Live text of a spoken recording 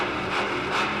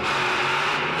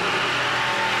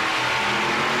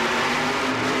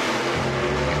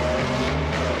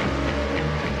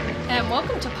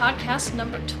to podcast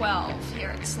number 12 here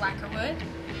at Slackerwood,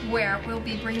 where we'll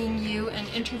be bringing you an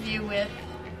interview with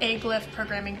AGLIF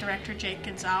Programming Director Jake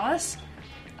Gonzalez,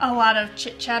 a lot of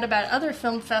chit-chat about other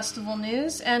film festival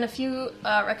news, and a few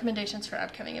recommendations for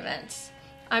upcoming events.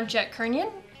 I'm Jet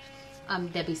Kernion. I'm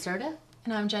Debbie Serta.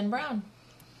 And I'm Jen Brown.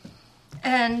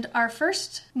 And our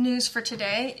first news for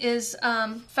today is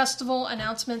festival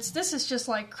announcements. This is just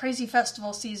like crazy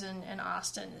festival season in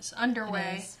Austin is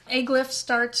underway. It is. AGLIF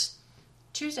starts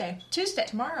Tuesday.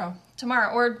 Tomorrow.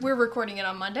 Or we're recording it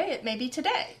on Monday. It may be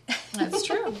today. That's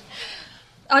true.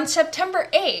 On September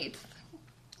 8th,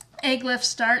 AGLIF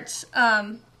starts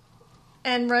and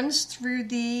runs through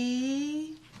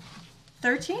the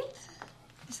 13th.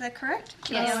 Is that correct?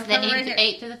 Yes, the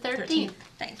 8th to the 13th.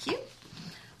 Thank you.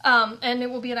 And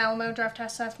it will be at Alamo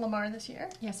Drafthouse South Lamar this year.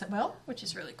 Yes, it will. Which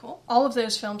is really cool. All of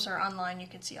those films are online. You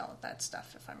can see all of that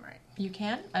stuff, if I'm right. You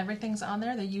can. Everything's on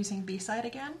there. They're using B-Side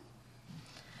again.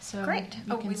 So great.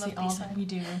 You can see all that we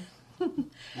do.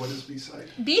 What is B-Side?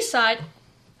 B-Side.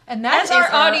 And that is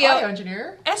our audio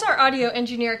engineer. As our audio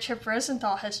engineer, Chip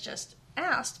Rosenthal, has just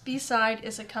asked, B-Side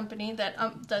is a company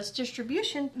that does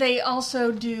distribution. They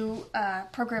also do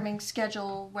programming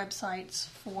schedule websites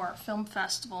for film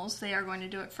festivals. They are going to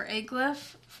do it for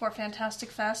AGLIF, for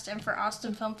Fantastic Fest, and for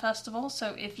Austin Film Festival.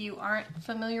 So if you aren't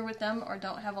familiar with them or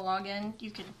don't have a login, you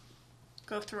can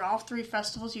go through all three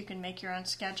festivals. You can make your own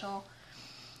schedule.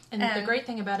 And the great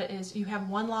thing about it is you have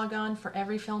one logon for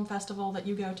every film festival that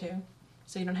you go to.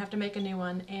 So you don't have to make a new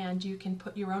one, and you can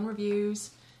put your own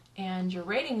reviews and your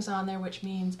ratings on there, which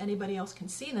means anybody else can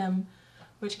see them,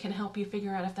 which can help you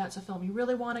figure out if that's a film you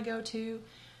really want to go to.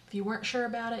 If you weren't sure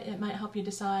about it, it might help you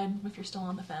decide if you're still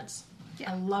on the fence.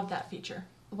 Yeah. I love that feature.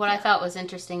 What I thought was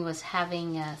interesting was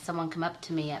having someone come up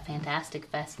to me at Fantastic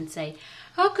Fest and say,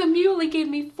 "How come you only gave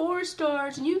me 4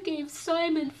 stars and you gave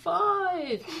Simon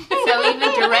 5?" So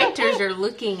even directors are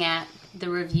looking at the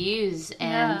reviews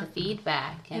and the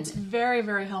feedback. And it's very,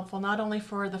 very helpful, not only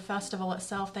for the festival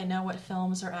itself. They know what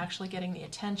films are actually getting the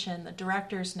attention. The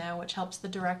directors know, which helps the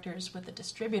directors with the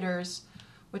distributors,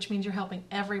 which means you're helping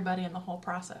everybody in the whole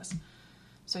process.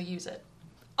 So use it.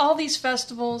 All these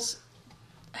festivals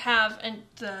have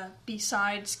the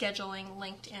B-Side scheduling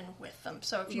linked in with them.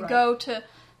 So if you go to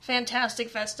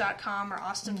fantasticfest.com or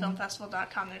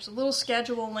austinfilmfestival.com, there's a little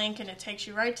schedule link, and it takes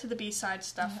you right to the B-Side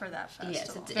stuff for that festival.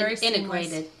 Yes, it's very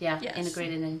integrated. seamless.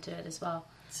 Integrated into it as well.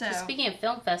 So speaking of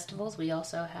film festivals, we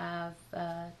also have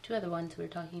 2 other ones we were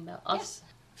talking about. Yes.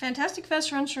 Fantastic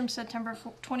Fest runs from September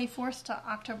 24th to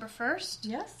October 1st.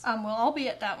 Yes. We'll all be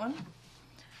at that one.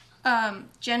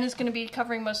 Jen is going to be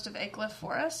covering most of AGLIF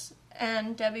for us,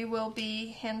 and Debbie will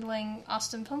be handling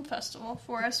Austin Film Festival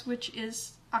for us, which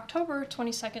is October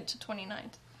 22nd to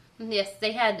 29th. Yes,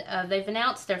 they've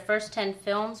announced their first 10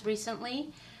 films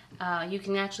recently. You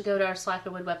can actually go to our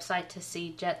Slackerwood website to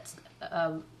see Jet's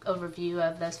overview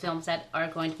of those films that are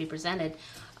going to be presented.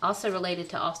 Also related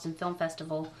to Austin Film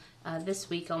Festival, this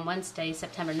week on Wednesday,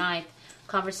 September 9th,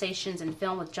 Conversations in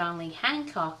Film with John Lee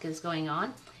Hancock is going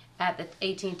on at the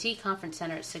AT&T Conference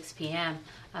Center at 6 p.m.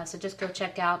 So just go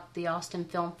check out the Austin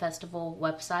Film Festival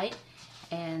website,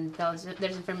 and there's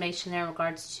information there in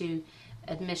regards to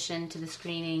admission to the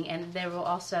screening, and they're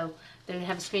going to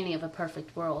have a screening of A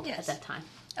Perfect World at that time.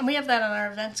 And we have that on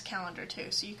our events calendar too,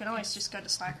 so you can always just go to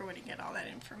Slackerwood and get all that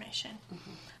information.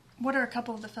 Mm-hmm. What are a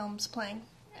couple of the films playing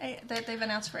that they've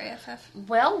announced for AFF?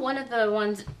 Well, one of the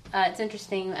ones, it's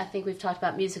interesting, I think we've talked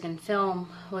about music and film,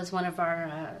 was one of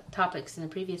our topics in the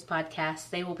previous podcast.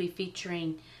 They will be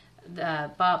featuring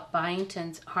Bob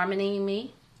Byington's Harmony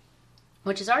Me,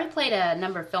 which has already played a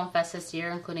number of film fests this year,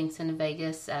 including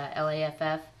Cinevegas,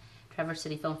 LAFF, Traverse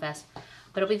City Film Fest.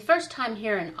 But it'll be the first time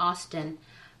here in Austin.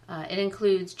 It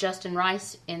includes Justin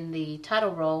Rice in the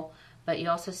title role, but you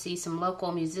also see some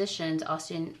local musicians,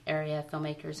 Austin area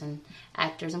filmmakers and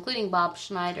actors, including Bob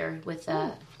Schneider. With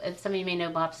if some of you may know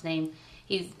Bob's name,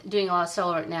 he's doing a lot of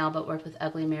solo right now, but worked with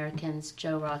Ugly Americans,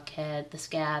 Joe Rockhead, The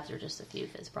Scabs, or just a few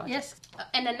of his projects. Yes.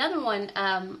 And another one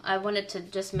I wanted to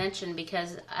just mention,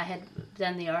 because I had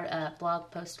done the blog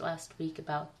post last week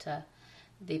about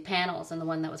the panels and the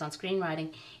one that was on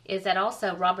screenwriting, is that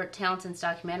also Robert Townsend's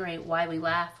documentary, Why We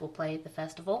Laugh, will play at the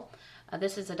festival.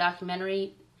 This is a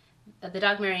documentary. The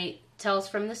documentary tells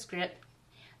from the script.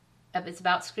 It's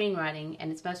about screenwriting,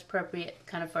 and it's most appropriate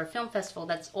kind of for a film festival.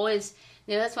 That's always,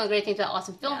 that's one of the great things about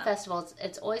Austin Film Festival.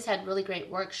 It's always had really great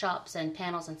workshops and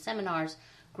panels and seminars,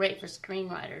 great for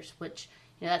screenwriters, which,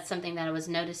 that's something that I was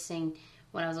noticing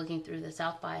when I was looking through the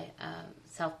South by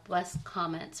Southwest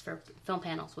comments for film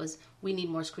panels, was we need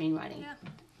more screenwriting. Yeah.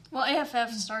 Well,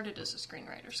 AFF started as a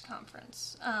screenwriters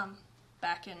conference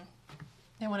back in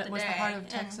And when it was the Heart of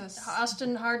Texas.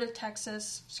 Austin Heart of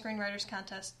Texas Screenwriters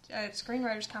Contest,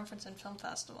 Screenwriters Conference and Film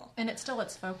Festival. And it's still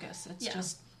its focus. It's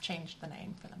just changed the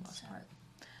name for the most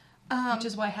part. Which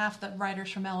is why half the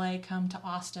writers from LA come to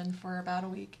Austin for about a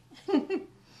week.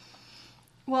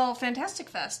 Well, Fantastic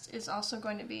Fest is also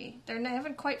going to be. They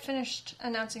haven't quite finished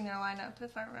announcing their lineup,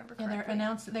 if I remember correctly.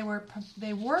 Yeah,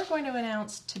 they were going to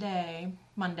announce today,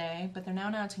 Monday, but they're now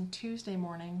announcing Tuesday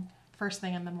morning, first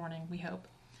thing in the morning, we hope.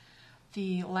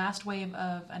 The last wave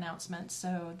of announcements,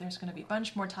 so there's going to be a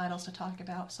bunch more titles to talk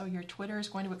about, so your Twitter is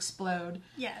going to explode.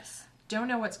 Yes. Don't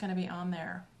know what's going to be on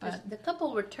there, but the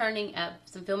couple returning,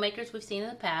 some filmmakers we've seen in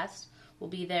the past will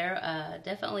be there.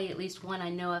 Definitely at least one I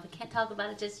know of. I can't talk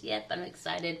about it just yet, but I'm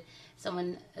excited.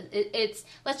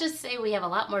 Let's just say we have a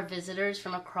lot more visitors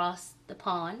from across the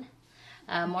pond.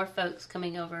 More folks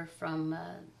coming over from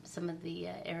some of the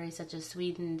areas such as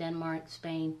Sweden, Denmark,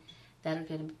 Spain, that are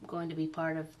going to be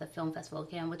part of the film festival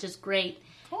again, which is great.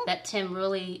 Cool. That Tim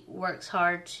really works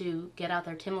hard to get out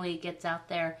there. Tim Lee gets out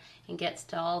there and gets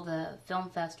to all the film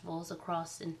festivals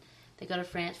across, and they go to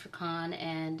France for Cannes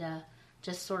and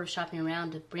just sort of shopping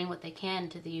around to bring what they can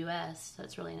to the U.S. So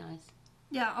it's really nice.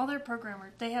 Yeah, all their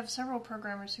programmers. They have several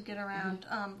programmers who get around.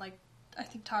 Like I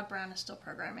think Todd Brown is still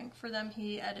programming for them.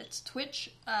 He edits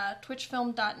Twitch,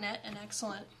 twitchfilm.net, an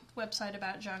excellent website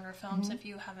about genre films. If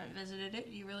you haven't visited it,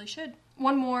 you really should.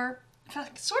 One more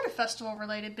sort of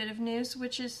festival-related bit of news,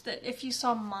 which is that if you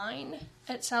saw Mine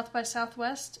at South by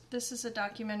Southwest, this is a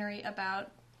documentary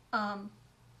about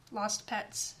lost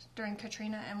pets during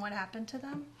Katrina and what happened to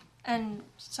them, and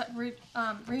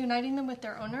reuniting them with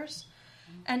their owners.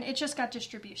 And it just got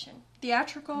distribution.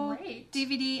 Theatrical, Great.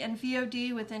 DVD, and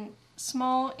VOD within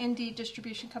small indie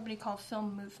distribution company called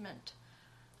Film Movement.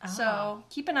 So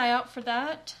keep an eye out for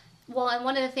that. Well, and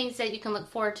one of the things that you can look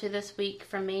forward to this week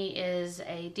from me is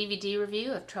a DVD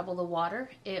review of Trouble the Water.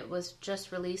 It was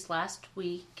just released last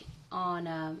week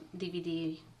on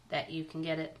DVD that you can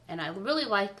get it. And I really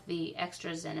like the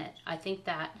extras in it. I think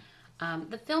that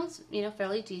the film's,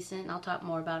 fairly decent. I'll talk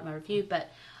more about it in my review, but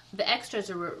the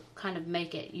extras are kind of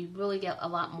make it. You really get a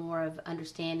lot more of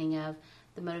understanding of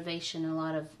the motivation and a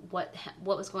lot of what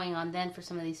was going on then for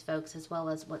some of these folks, as well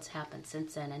as what's happened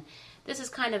since then. And this is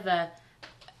kind of a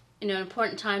an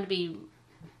important time to be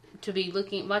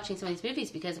watching some of these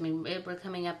movies, because we're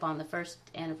coming up on the first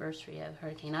anniversary of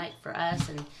Hurricane Ike for us,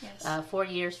 and 4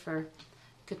 years for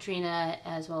Katrina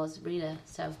as well as Rita.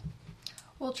 So,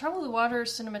 well, Trouble the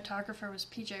Water's cinematographer was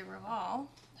PJ Raval,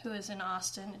 who is in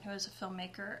Austin and who is a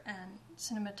filmmaker and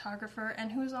cinematographer,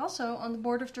 and who is also on the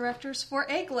board of directors for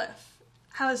AGLIF.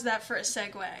 How is that for a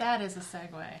segue? That is a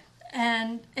segue.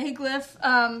 And AGLIF,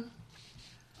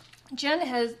 Jen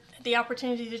has the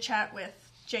opportunity to chat with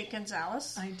Jake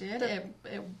Gonzalez. I did.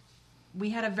 We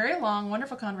had a very long,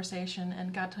 wonderful conversation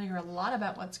and got to hear a lot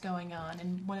about what's going on.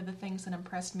 And one of the things that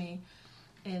impressed me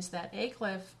is that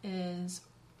AGLIF is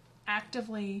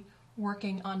actively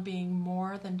working on being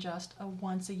more than just a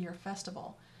once-a-year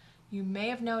festival. You may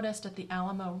have noticed at the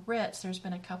Alamo Ritz, there's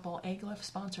been a couple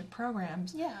AGLIF-sponsored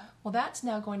programs. Yeah. Well, that's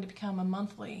now going to become a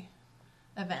monthly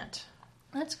event.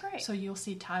 That's great. So you'll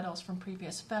see titles from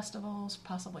previous festivals,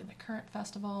 possibly the current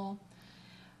festival,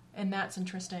 and that's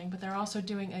interesting. But they're also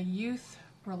doing a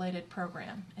youth-related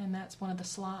program, and that's one of the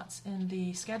slots in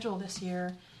the schedule this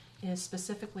year is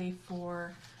specifically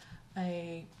for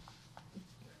a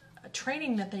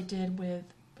training that they did with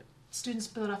students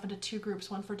split off into two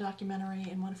groups, one for documentary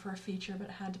and one for a feature, but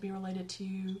it had to be related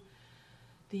to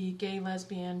the gay,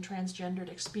 lesbian,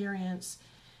 transgendered experience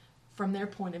from their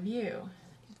point of view.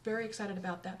 Very excited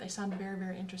about that. They sound very,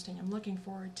 very interesting. I'm looking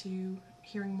forward to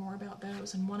hearing more about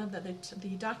those. And one of the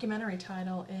documentary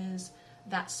title is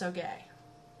That's So Gay.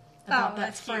 About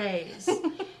that phrase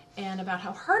and about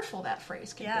how hurtful that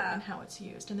phrase can be and how it's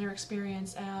used and their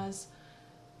experience as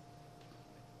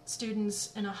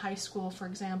students in a high school, for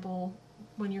example,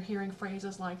 when you're hearing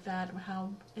phrases like that, how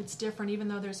it's different, even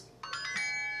though there's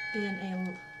been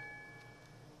a...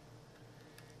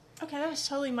 Okay, that was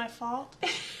totally my fault.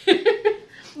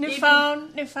 New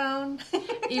phone.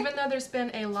 Even though there's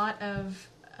been a lot of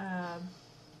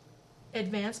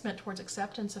advancement towards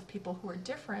acceptance of people who are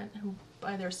different, who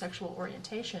by their sexual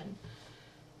orientation,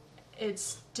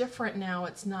 it's different now.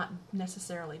 It's not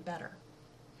necessarily better.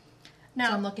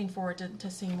 Now, so I'm looking forward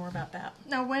to seeing more about that.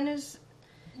 Now, when is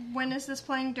this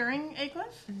playing during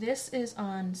AGLIF? This is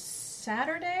on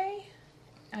Saturday,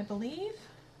 I believe,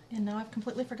 and now I've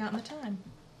completely forgotten the time.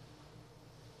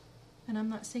 And I'm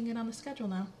not seeing it on the schedule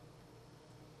now.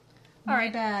 All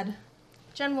right. Bad.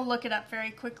 Jen will look it up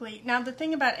very quickly. Now, the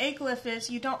thing about AGLIF is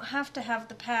you don't have to have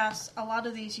the pass. A lot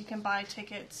of these you can buy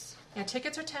tickets Yeah,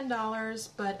 tickets are $10,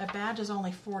 but a badge is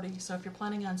only $40. So if you're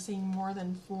planning on seeing more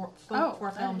than four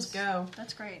films, go.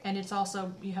 That's great. And it's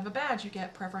also, you have a badge, you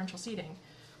get preferential seating.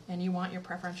 And you want your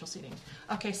preferential seating.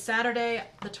 Okay, Saturday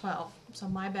the 12th. So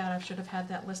my bad, I should have had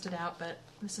that listed out, but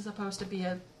this is supposed to be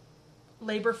a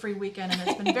labor-free weekend, and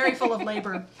it's been very full of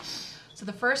labor. So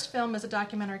the first film is a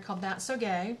documentary called That's So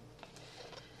Gay.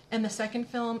 And the second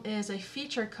film is a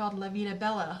feature called La Vida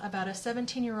Bella, about a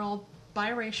 17-year-old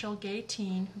biracial gay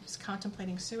teen who's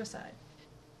contemplating suicide.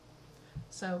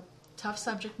 So, tough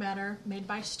subject matter, made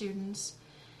by students,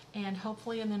 and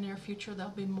hopefully in the near future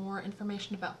there'll be more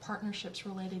information about partnerships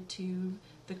related to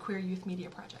the Queer Youth Media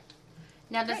Project.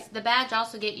 Now, does the badge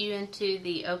also get you into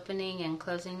the opening and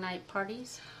closing night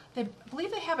parties? I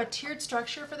believe they have a tiered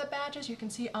structure for the badges. You can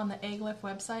see on the AGLIF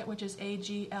website, which is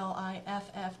agliff.org.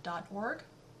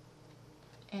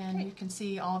 And you can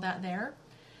see all that there.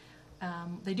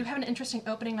 They do have an interesting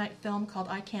opening night film called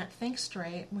I Can't Think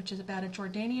Straight, which is about a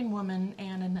Jordanian woman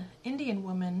and an Indian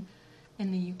woman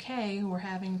in the UK who are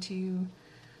having to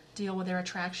deal with their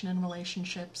attraction and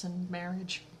relationships and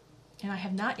marriage. And I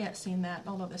have not yet seen that,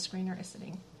 although the screener is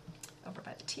sitting over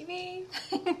by the TV.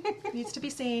 Needs to be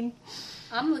seen.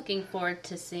 I'm looking forward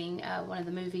to seeing one of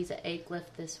the movies at AGLIF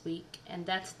this week, and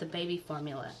that's The Baby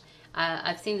Formula.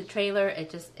 I've seen the trailer.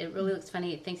 It really looks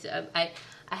funny. It thinks I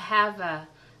have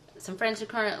some friends who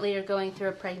currently are going through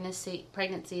a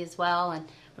pregnancy as well, and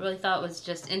I really thought it was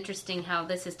just interesting how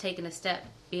this has taken a step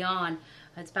beyond.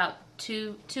 It's about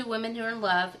two women who are in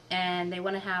love, and they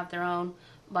want to have their own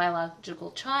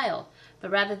biological child.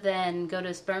 But rather than go to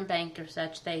a sperm bank or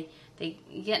such, they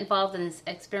get involved in this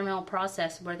experimental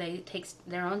process where they take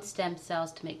their own stem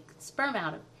cells to make sperm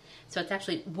out of it. So it's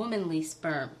actually womanly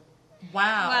sperm.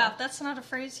 Wow, that's not a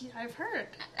phrase I've heard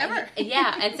ever.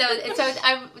 Yeah, and so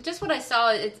I just what I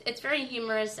saw. It's very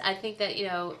humorous. I think that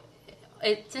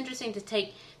it's interesting to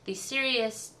take the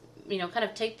serious, kind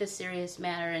of take this serious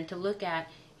matter and to look at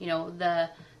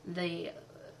the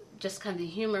just kind of the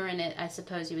humor in it, I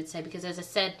suppose you would say, because as I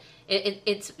said,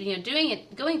 it's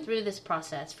going through this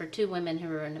process for two women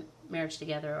who are in a marriage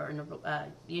together or in a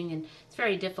union. It's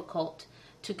very difficult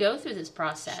to go through this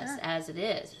process as it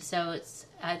is. So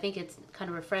I think it's kind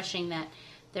of refreshing that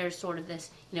there's sort of this,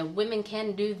 women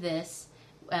can do this,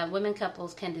 women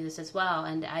couples can do this as well.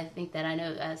 And I think that I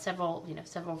know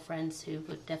several friends who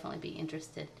would definitely be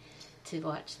interested to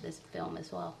watch this film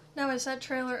as well. Now, is that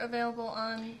trailer available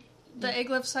on the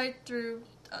AGLIF site through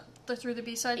the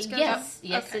B-side schedule? Yes,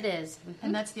 okay. It is. Mm-hmm.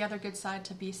 And that's the other good side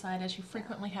to B-side, is you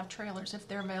frequently have trailers. If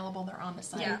they're available, they're on the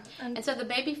site. Yeah. And so the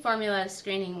Baby Formula is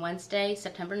screening Wednesday,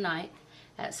 September 9th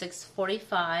at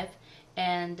 6:45.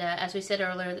 And as we said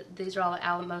earlier, these are all at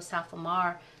Alamo South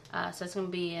Lamar. So it's going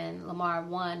to be in Lamar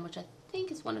 1, which I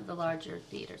think is one of the larger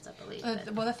theaters, I believe.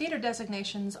 Well, the theater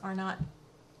designations are not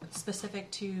specific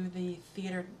to the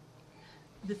theater.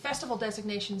 The festival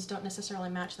designations don't necessarily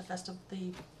match the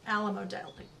Alamo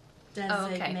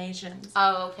designations.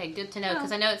 Oh, okay. Good to know,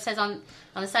 because I know it says on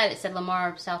the site, it said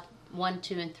Lamar South 1,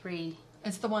 2, and 3.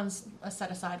 It's the ones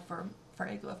set aside for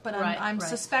AGLIF. But right, I'm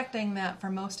suspecting that for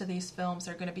most of these films,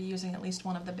 they're going to be using at least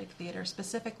one of the big theaters,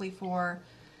 specifically for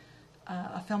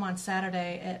a film on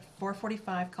Saturday at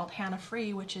 4:45 called Hannah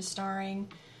Free, which is starring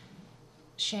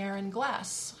Sharon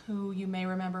Gless, who you may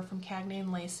remember from Cagney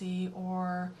and Lacey,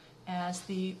 or as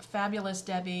the fabulous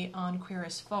Debbie on Queer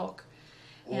as Folk.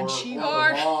 Or the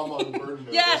mom on Burn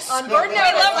Notice. Yes, on Burn Notice.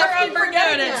 I love her on Burn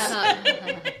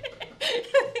Notice.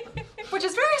 Which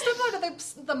is very similar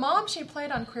to the mom she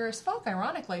played on Queer as Folk,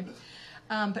 ironically.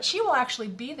 But she will actually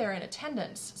be there in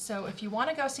attendance. So if you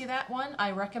want to go see that one,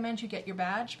 I recommend you get your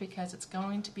badge, because it's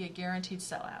going to be a guaranteed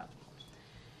sellout.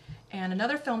 And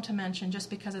another film to mention, just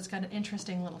because it's got an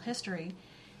interesting little history,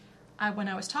 when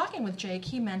I was talking with Jake,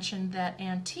 he mentioned that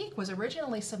Antique was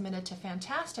originally submitted to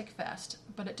Fantastic Fest,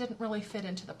 but it didn't really fit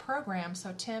into the program,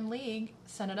 so Tim League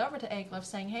sent it over to AGLIF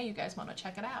saying, hey, you guys want to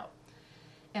check it out.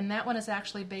 And that one is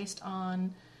actually based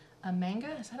on a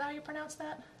manga. Is that how you pronounce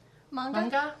that?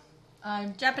 Manga?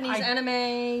 Japanese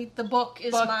anime. The book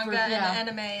is manga, and the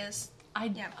anime is... I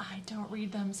don't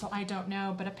read them, so I don't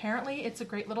know, but apparently it's a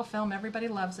great little film. Everybody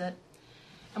loves it.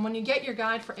 And when you get your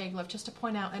guide for AGLIF, just to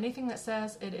point out, anything that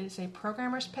says it is a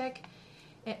programmer's pick,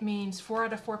 it means 4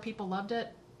 out of 4 people loved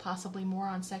it, possibly more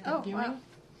on second viewing. Wow.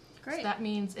 Great. So that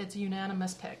means it's a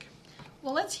unanimous pick.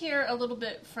 Well, let's hear a little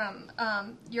bit from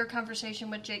your conversation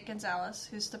with Jake Gonzalez,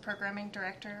 who's the programming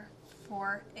director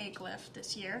for AGLIF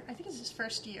this year. I think it's his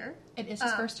first year. It is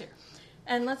his first year.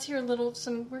 And let's hear we're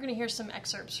going to hear some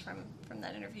excerpts from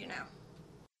that interview now.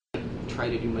 Try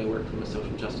to do my work from a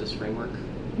social justice framework.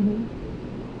 Mm-hmm.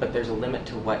 but there's a limit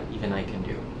to what even I can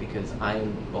do, because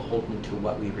I'm beholden to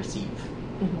what we receive.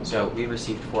 Mm-hmm. So we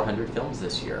received 400 films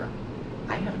this year.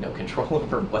 I have no control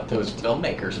over what those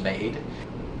filmmakers made.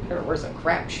 There's a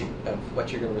crapshoot of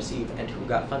what you're going to receive and who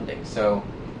got funding. So,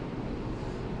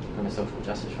 from a social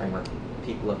justice framework,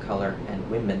 people of color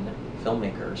and women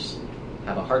filmmakers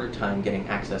have a harder time getting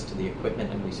access to the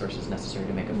equipment and resources necessary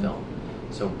to make a film.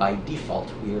 So by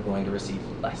default, we are going to receive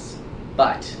less.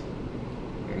 But,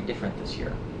 very different this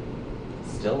year.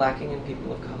 Still lacking in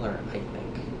people of color, I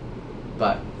think.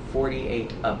 But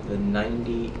 48 of the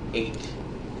 98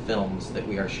 films that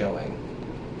we are showing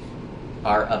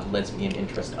are of lesbian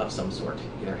interest of some sort.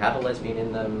 Either have a lesbian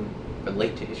in them,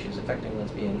 relate to issues affecting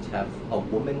lesbians, have a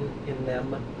woman in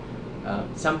them,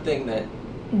 something that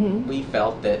we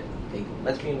felt that a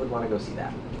lesbian would want to go see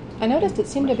that. I noticed it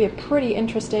seemed to be a pretty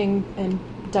interesting and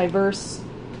diverse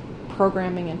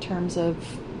programming in terms of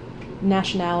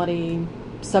nationality,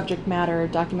 subject matter,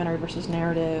 documentary versus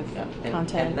narrative,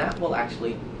 content. And that will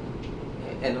actually,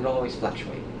 and it'll always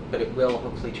fluctuate, but it will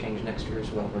hopefully change next year as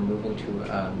well. We're moving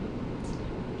to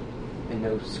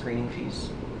no screening fees,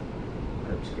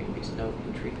 no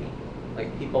entry fee.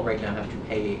 Like, people right now have to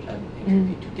pay an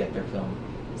entry fee to get their film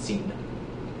seen,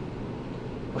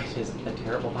 which is a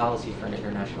terrible policy for an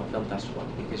international film festival,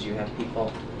 because you have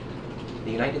people.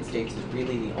 The United States is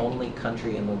really the only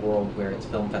country in the world where its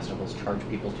film festivals charge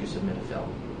people to submit a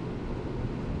film.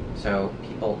 So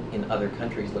people in other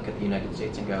countries look at the United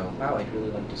States and go, wow, I'd really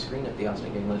like to screen at the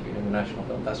Austin Gay and Lesbian International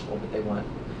Film Festival, but they want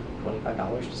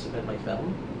 $25 to submit my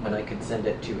film, when I could send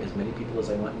it to as many people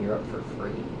as I want in Europe for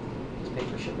free. Just pay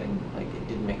for shipping. Like, it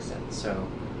didn't make sense. So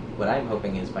what I'm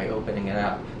hoping is, by opening it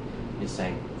up, is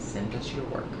saying, send us your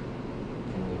work,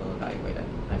 and we will evaluate it.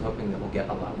 I'm hoping that we'll get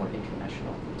a lot more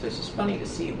international. So it's just funny to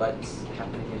see what's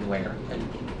happening and where. And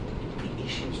the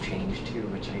issues change too,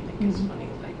 which I think is funny.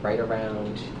 Like, right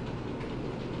around,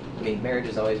 I mean, marriage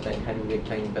has always been kind of a big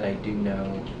thing, but I do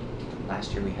know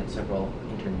last year we had several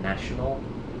international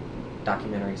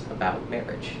documentaries about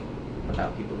marriage,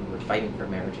 about people who were fighting for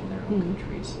marriage in their own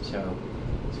countries. So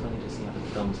it's funny to see how the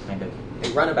films kind of, they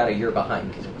run about a year behind,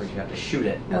 because of course you have to shoot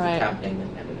it as it's happening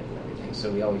and edit it and everything. So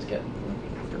we always get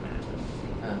the aftermath.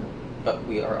 But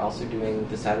we are also doing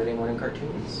the Saturday morning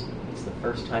cartoons. It's the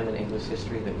first time in English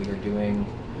history that we are doing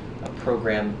a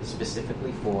program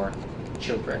specifically for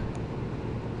children.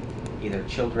 Either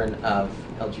children of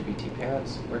LGBT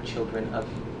parents or children of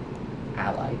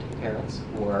allied parents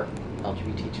or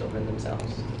LGBT children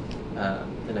themselves.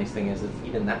 The nice thing is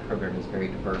even that program is very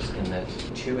diverse in that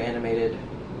 2 animated,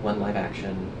 1 live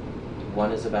action.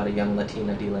 1 is about a young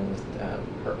Latina dealing with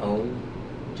her own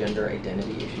gender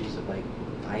identity issues of like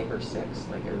 5 or 6,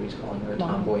 like everybody's calling her a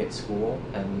tomboy at school,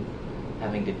 and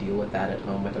having to deal with that at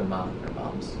home with her mom. Her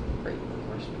mom's great, of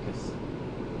course, because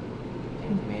they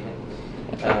made it.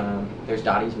 There's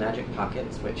Dottie's Magic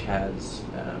Pockets, which has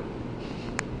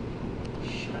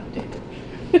shut up, David.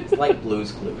 It's like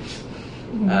Blue's Clues.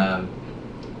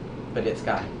 But it's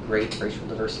got great racial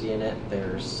diversity in it.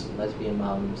 There's lesbian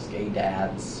moms, gay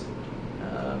dads,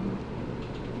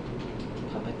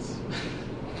 puppets.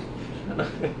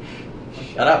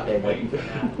 Shut up, David.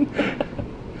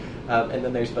 And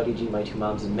then there's Buddy G, My Two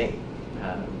Moms and Me.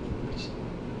 Which,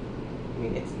 I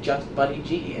mean, it's just Buddy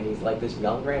G, and he's like this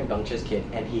young, rambunctious kid,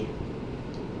 and he,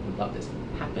 I love this,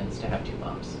 happens to have 2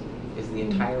 moms. Is the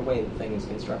entire way the thing is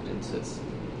constructed. So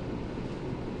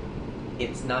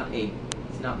it's not made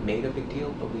a big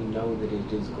deal, but we know that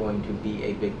it is going to be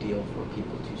a big deal for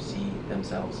people to see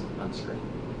themselves on screen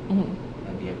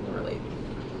and be able to relate.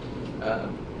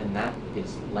 And that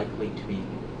is likely to be,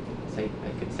 I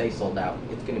could say sold out.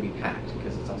 It's going to be packed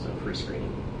because it's also a free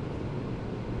screening.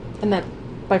 And that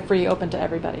by free, open to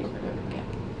everybody. Open to everybody. Okay.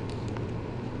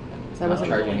 So that wasn't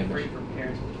charging free admission. for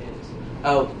parents and kids.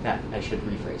 Oh, that I should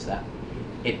rephrase that.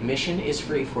 Admission is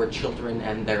free for children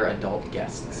and their adult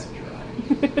guests.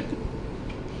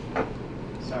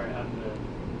 Sorry, I'm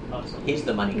the console. He's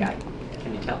the money guy.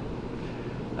 Can you tell?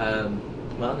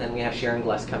 Well, then we have Sharon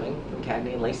Gless coming from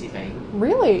Cagney and Lacey fame.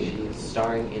 Really? She's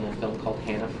starring in a film called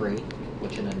Hannah Free,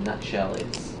 which in a nutshell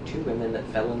is 2 women that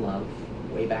fell in love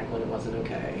way back when it wasn't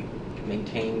okay,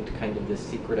 maintained kind of this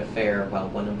secret affair while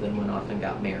one of them went off and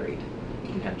got married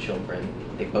and had children.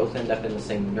 They both end up in the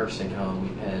same nursing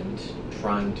home and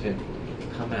trying to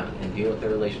come out and deal with their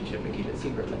relationship and keep it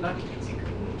secret, but not keep it secret.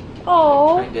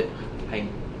 Oh.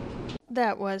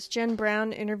 That was Jen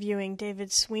Brown interviewing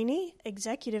David Sweeney,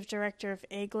 Executive Director of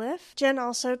AGLIF. Jen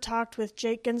also talked with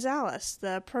Jake Gonzalez,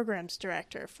 the Programs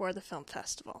Director for the Film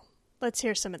Festival. Let's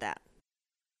hear some of that.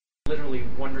 Literally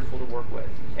wonderful to work with,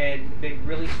 and they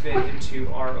really fit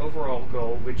into our overall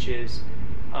goal, which is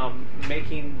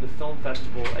making the film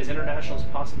festival as international as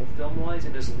possible film-wise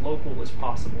and as local as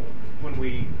possible when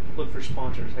we look for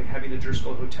sponsors, like having the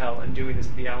Driscoll Hotel and doing this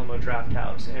at the Alamo Draft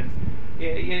House. And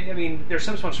I mean, there's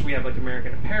some sponsors we have, like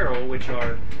American Apparel, which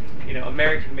are, you know,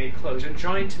 American-made clothes, and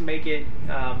trying to make it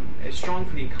as strong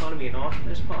for the economy in Austin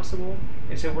as possible.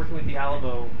 And so working with the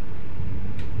Alamo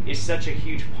is such a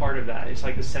huge part of that. It's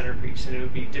like the centerpiece, and it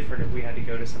would be different if we had to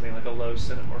go to something like a Lowe's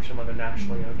Cinema or some other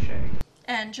nationally owned chain.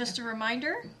 And just a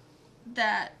reminder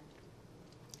that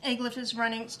AGLIF is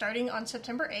starting on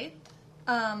September 8th,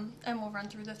 and will run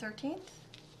through the 13th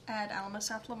at Alamo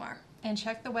South Lamar. And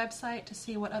check the website to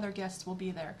see what other guests will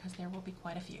be there, because there will be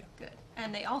quite a few. Good.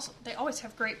 And they always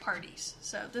have great parties.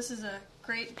 So this is a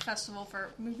great festival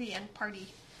for movie and party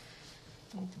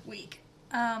week.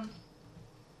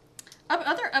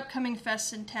 Other upcoming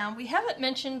fests in town, we haven't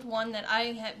mentioned one that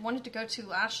I had wanted to go to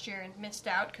last year and missed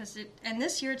out, and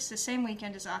this year it's the same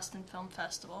weekend as Austin Film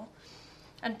Festival,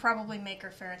 and probably Maker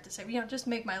Faire at the same, just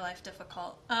make my life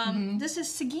difficult. This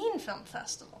is Seguin Film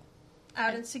Festival,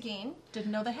 out in Seguin.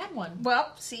 Didn't know they had one.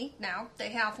 Well, see, now they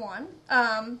have one,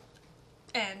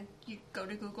 and you go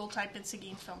to Google, type in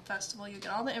Seguin Film Festival, you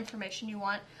get all the information you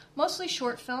want, mostly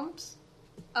short films.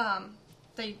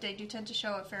 They do tend to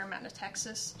show a fair amount of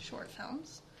Texas short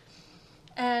films.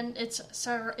 And it's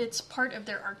part of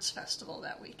their arts festival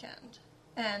that weekend.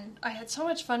 And I had so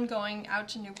much fun going out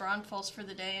to New Braunfels for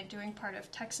the day and doing part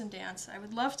of Texan Dance. I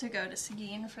would love to go to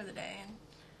Seguin for the day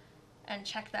and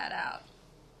check that out.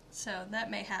 So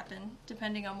that may happen,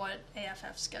 depending on what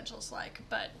AFF schedule's like.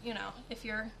 But, if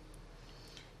you're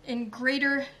in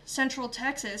greater central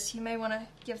Texas, you may want to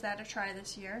give that a try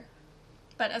this year.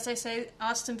 But as I say,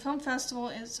 Austin Film Festival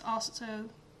is also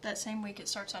that same week. It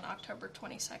starts on October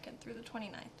 22nd through the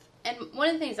 29th. And one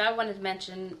of the things I wanted to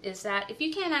mention is that if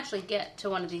you can't actually get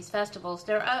to one of these festivals,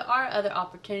 there are other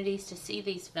opportunities to see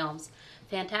these films.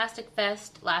 Fantastic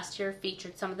Fest last year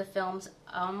featured some of the films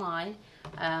online.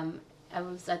 I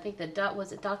think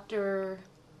was it Dr.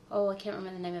 Oh, I can't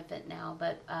remember the name of it now,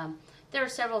 but there were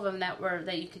several of them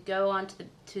that you could go on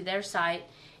to their site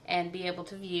and be able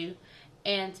to view.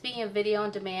 And speaking of video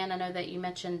on demand, I know that you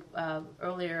mentioned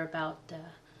earlier about,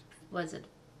 was it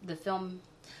the film?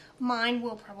 Mine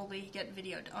will probably get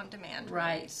video on demand.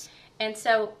 Right. Release. And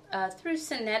so through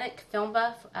Cinetic Film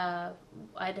Buff,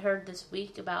 I'd heard this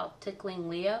week about Tickling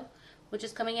Leo, which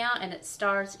is coming out, and it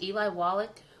stars Eli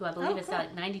Wallach, who I believe is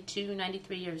like 92,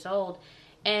 93 years old.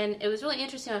 And it was really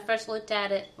interesting when I first looked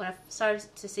at it. When I started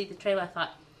to see the trailer, I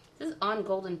thought, this is on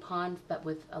Golden Pond, but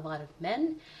with a lot of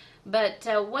men. But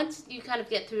once you kind of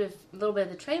get through a little bit of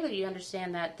the trailer, you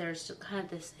understand that there's kind of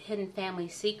this hidden family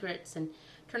secrets, and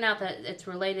turned out that it's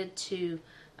related to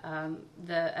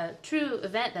the true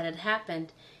event that had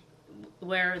happened,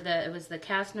 where it was the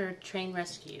Kastner train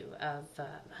rescue of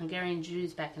Hungarian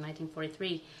Jews back in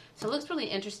 1943. So it looks really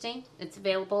interesting. It's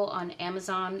available on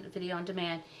Amazon Video on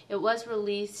Demand. It was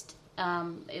released.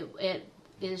 It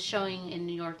is showing in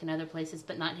New York and other places,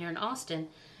 but not here in Austin.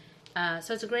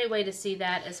 So it's a great way to see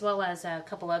that, as well as a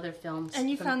couple other films. And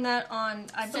you found that on,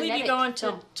 I believe you go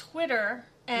onto Twitter,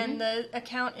 and the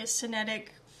account is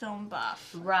Cinetic Film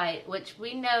Buff. Right, which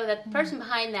we know that the person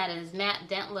behind that is Matt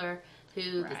Dentler,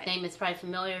 who the name is probably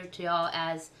familiar to y'all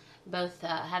as both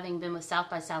having been with South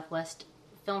by Southwest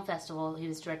Film Festival. He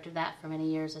was director of that for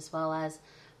many years, as well as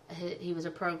he was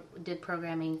did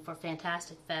programming for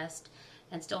Fantastic Fest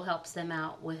and still helps them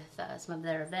out with some of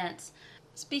their events.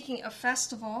 Speaking of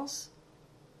festivals,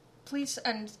 please,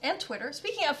 and Twitter,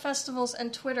 speaking of festivals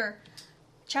and Twitter,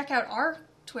 check out our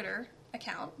Twitter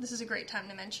account. This is a great time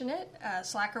to mention it.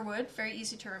 Slackerwood, very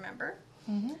easy to remember.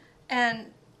 Mm-hmm.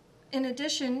 And in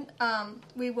addition,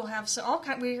 we will have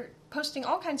we're posting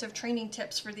all kinds of training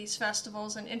tips for these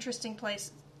festivals and interesting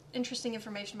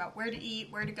information about where to eat,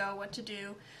 where to go, what to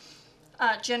do.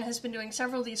 Jen has been doing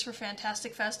several of these for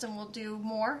Fantastic Fest, and we'll do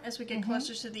more as we get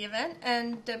closer to the event.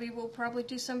 And Debbie will probably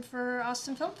do some for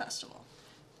Austin Film Festival.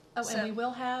 Oh, and we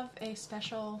will have a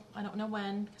special, I don't know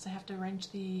when, because I have to arrange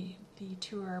the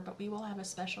tour, but we will have a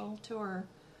special tour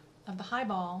of the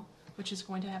Highball, which is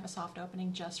going to have a soft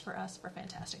opening just for us for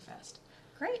Fantastic Fest.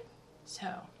 Great. So,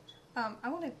 I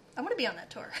want to be on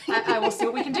that tour. I will see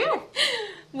what we can do.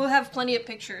 We'll have plenty of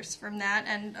pictures from that,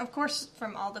 and of course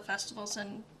from all the festivals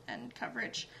and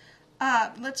coverage.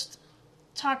 Let's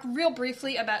talk real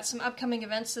briefly about some upcoming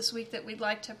events this week that we'd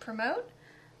like to promote.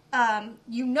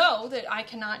 You know that I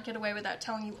cannot get away without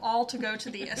telling you all to go to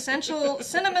the Essential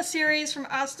Cinema Series from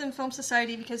Austin Film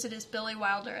Society, because it is Billy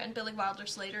Wilder and Billy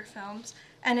Wilder's later films.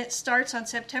 And it starts on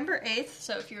September 8th,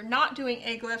 so if you're not doing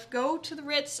AGLIF, go to the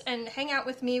Ritz and hang out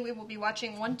with me. We will be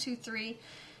watching 1, 2, 3,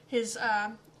 his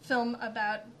film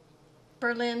about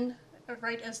Berlin,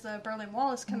 right as the Berlin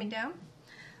Wall is coming down.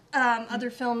 Other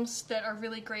films that are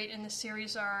really great in this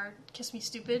series are Kiss Me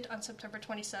Stupid on September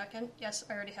 22nd. Yes,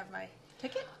 I already have my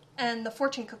ticket. And The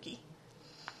Fortune Cookie.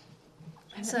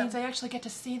 And that means I actually get to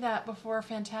see that before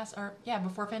Fantastic Fest.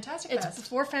 It's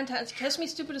before Fantastic. Kiss Me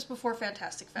Stupid is before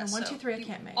Fantastic Fest. 1, 2, 3 I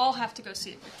can't make. All have to go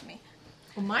see it with me.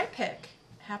 Well, my pick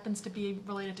happens to be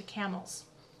related to camels.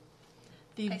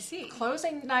 The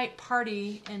closing night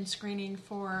party and screening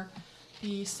for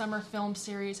the summer film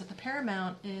series at the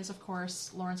Paramount is, of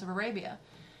course, Lawrence of Arabia.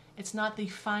 It's not the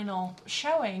final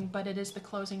showing, but it is the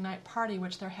closing night party,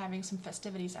 which they're having some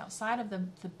festivities outside of the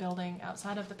building,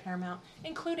 outside of the Paramount,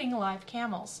 including live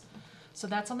camels. So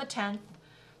that's on the 10th.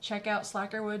 Check out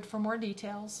Slackerwood for more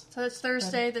details. So it's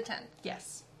Thursday the 10th.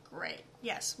 Yes. Great.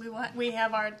 Yes, we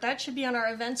have that should be on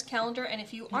our events calendar, and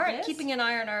if you aren't keeping an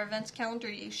eye on our events calendar,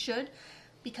 you should,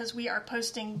 because we are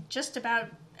posting just about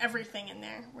everything in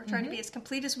there. We're trying to be as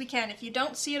complete as we can. If you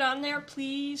don't see it on there,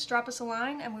 please drop us a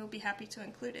line and we'll be happy to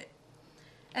include it.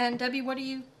 And Debbie, what are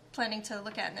you planning to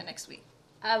look at in the next week?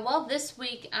 Well, this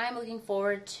week I'm looking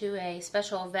forward to a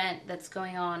special event that's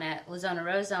going on at La Zona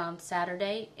Rosa on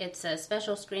Saturday. It's a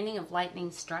special screening of Lightning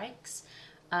Strikes.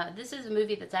 This is a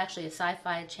movie that's actually a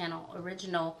Sci-Fi Channel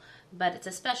original, but it's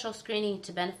a special screening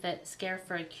to benefit Scare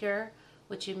for a Cure,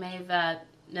 which you may have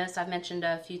noticed I've mentioned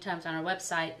a few times on our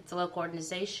website. It's a local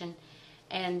organization,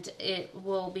 and it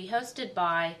will be hosted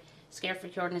by Scare for a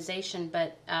Cure organization,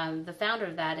 but the founder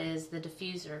of that is the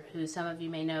Diffuser, who some of you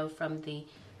may know from the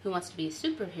Who Wants to Be a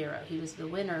Superhero. He was the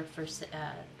winner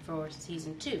for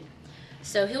season 2.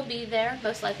 So he'll be there,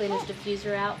 most likely in his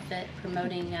Diffuser outfit,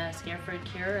 promoting Scare for a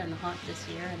Cure and The Haunt this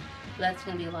year, and that's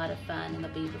going to be a lot of fun, and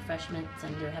there'll be refreshments,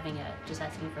 and they're having just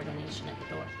asking for a donation at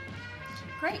the door.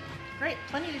 Great.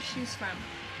 Plenty to choose from.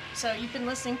 So you've been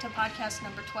listening to podcast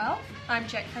number 12. I'm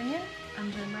Jet Kenyon.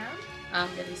 I'm Jen Brown. I'm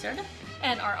Debbie Serta.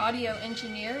 And our audio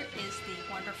engineer is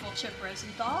the wonderful Chip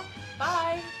Rosenthal.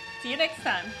 Bye. See you next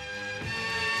time.